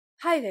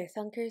Hi there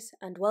Thunkers,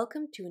 and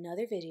welcome to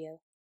another video.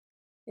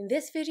 In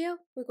this video,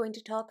 we're going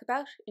to talk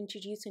about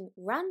introducing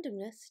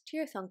randomness to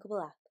your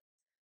Thunkable app.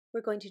 We're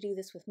going to do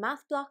this with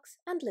math blocks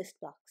and list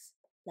blocks.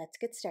 Let's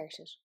get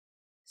started.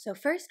 So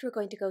first, we're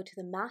going to go to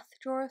the math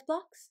drawer of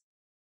blocks,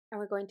 and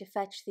we're going to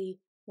fetch the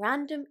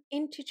random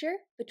integer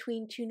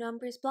between two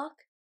numbers block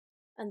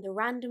and the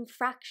random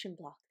fraction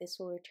block. This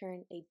will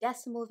return a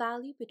decimal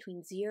value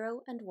between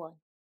 0 and 1.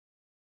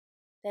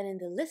 Then in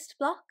the list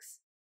blocks,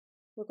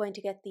 we're going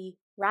to get the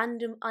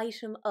random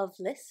item of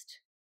list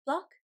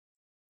block,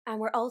 and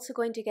we're also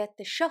going to get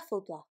the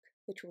shuffle block,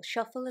 which will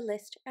shuffle a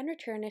list and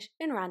return it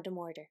in random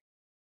order.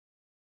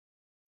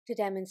 To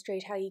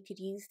demonstrate how you could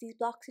use these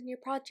blocks in your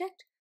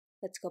project,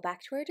 let's go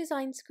back to our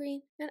design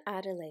screen and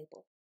add a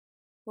label.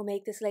 We'll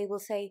make this label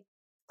say,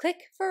 click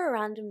for a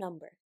random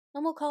number,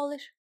 and we'll call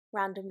it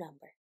random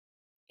number.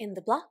 In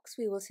the blocks,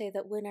 we will say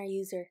that when our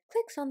user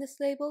clicks on this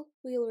label,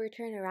 we will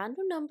return a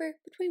random number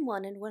between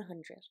 1 and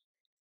 100.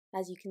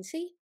 As you can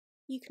see,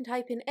 you can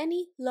type in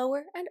any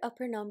lower and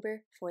upper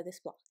number for this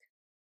block.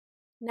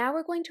 Now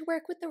we're going to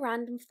work with the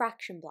random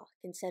fraction block.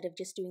 Instead of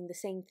just doing the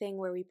same thing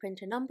where we print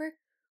a number,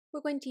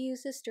 we're going to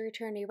use this to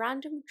return a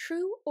random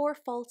true or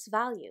false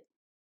value.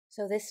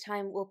 So this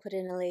time we'll put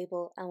in a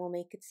label and we'll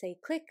make it say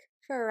click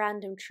for a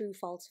random true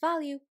false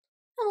value,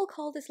 and we'll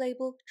call this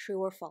label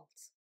true or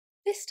false.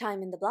 This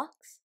time in the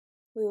blocks,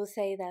 we will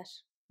say that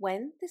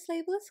when this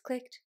label is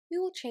clicked, we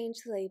will change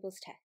the label's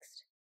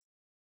text.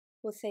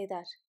 We'll say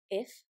that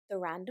if the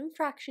random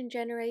fraction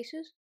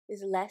generated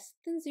is less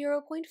than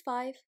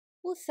 0.5,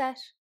 we'll set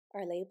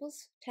our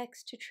label's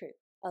text to true.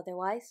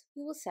 Otherwise,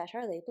 we will set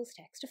our label's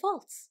text to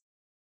false.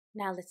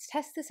 Now let's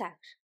test this out.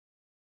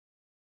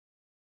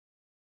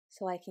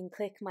 So I can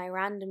click my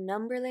random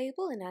number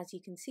label, and as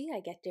you can see,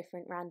 I get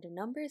different random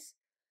numbers.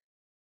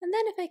 And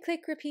then if I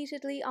click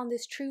repeatedly on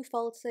this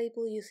true-false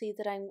label, you see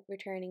that I'm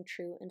returning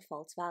true and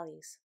false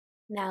values.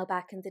 Now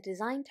back in the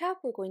Design tab,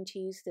 we're going to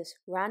use this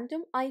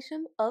random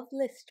item of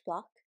list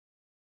block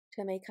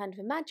to make kind of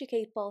a magic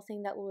 8-ball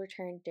thing that will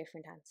return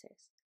different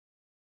answers.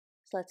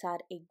 So let's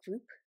add a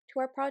group to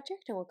our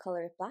project and we'll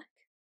color it black.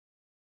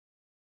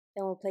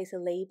 Then we'll place a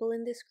label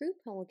in this group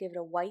and we'll give it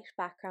a white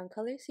background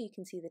color so you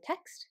can see the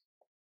text.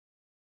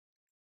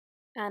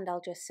 And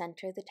I'll just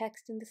center the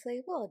text in this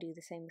label. I'll do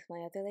the same with my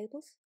other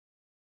labels.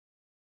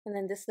 And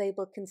then this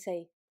label can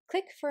say,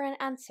 click for an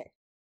answer.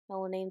 And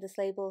we'll name this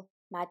label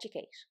Magic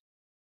 8.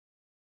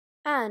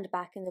 And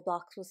back in the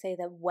blocks, we'll say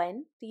that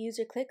when the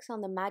user clicks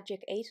on the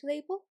Magic 8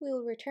 label, we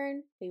will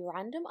return a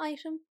random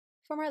item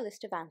from our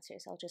list of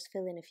answers. I'll just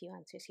fill in a few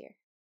answers here.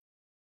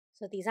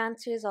 So these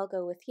answers I'll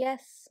go with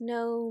yes,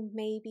 no,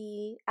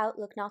 maybe,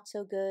 outlook not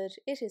so good,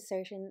 it is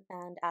certain,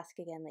 and ask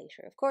again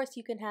later. Of course,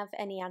 you can have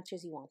any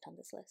answers you want on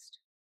this list.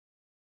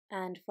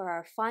 And for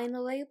our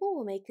final label,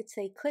 we'll make it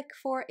say click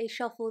for a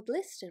shuffled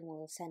list, and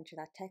we'll center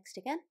that text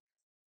again.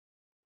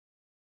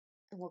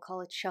 And we'll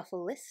call it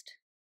shuffle list.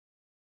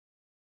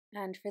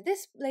 And for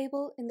this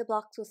label in the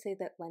blocks, we'll say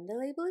that when the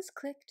label is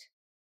clicked,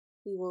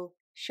 we will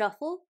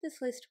shuffle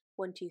this list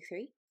 1, 2,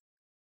 3,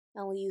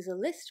 and we'll use a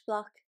list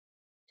block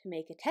to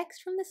make a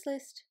text from this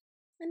list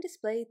and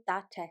display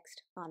that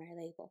text on our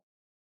label.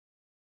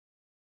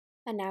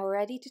 And now we're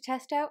ready to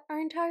test out our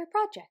entire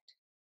project.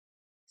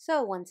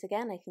 So once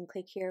again, I can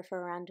click here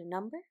for a random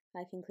number.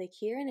 I can click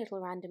here and it'll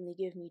randomly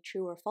give me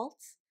true or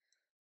false.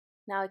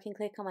 Now I can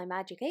click on my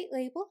Magic 8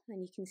 label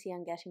and you can see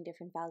I'm getting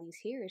different values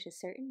here. It is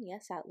certain,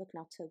 yes, outlook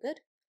not so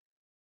good.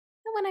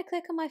 And when I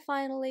click on my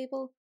final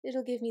label,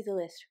 it'll give me the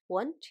list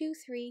 1, 2,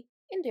 3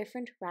 in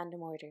different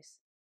random orders.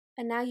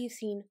 And now you've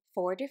seen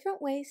 4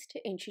 different ways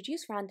to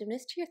introduce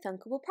randomness to your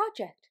Thunkable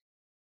project.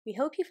 We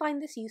hope you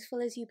find this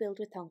useful as you build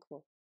with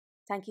Thunkable.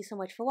 Thank you so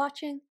much for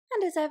watching,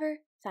 and as ever,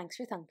 thanks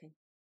for thunking.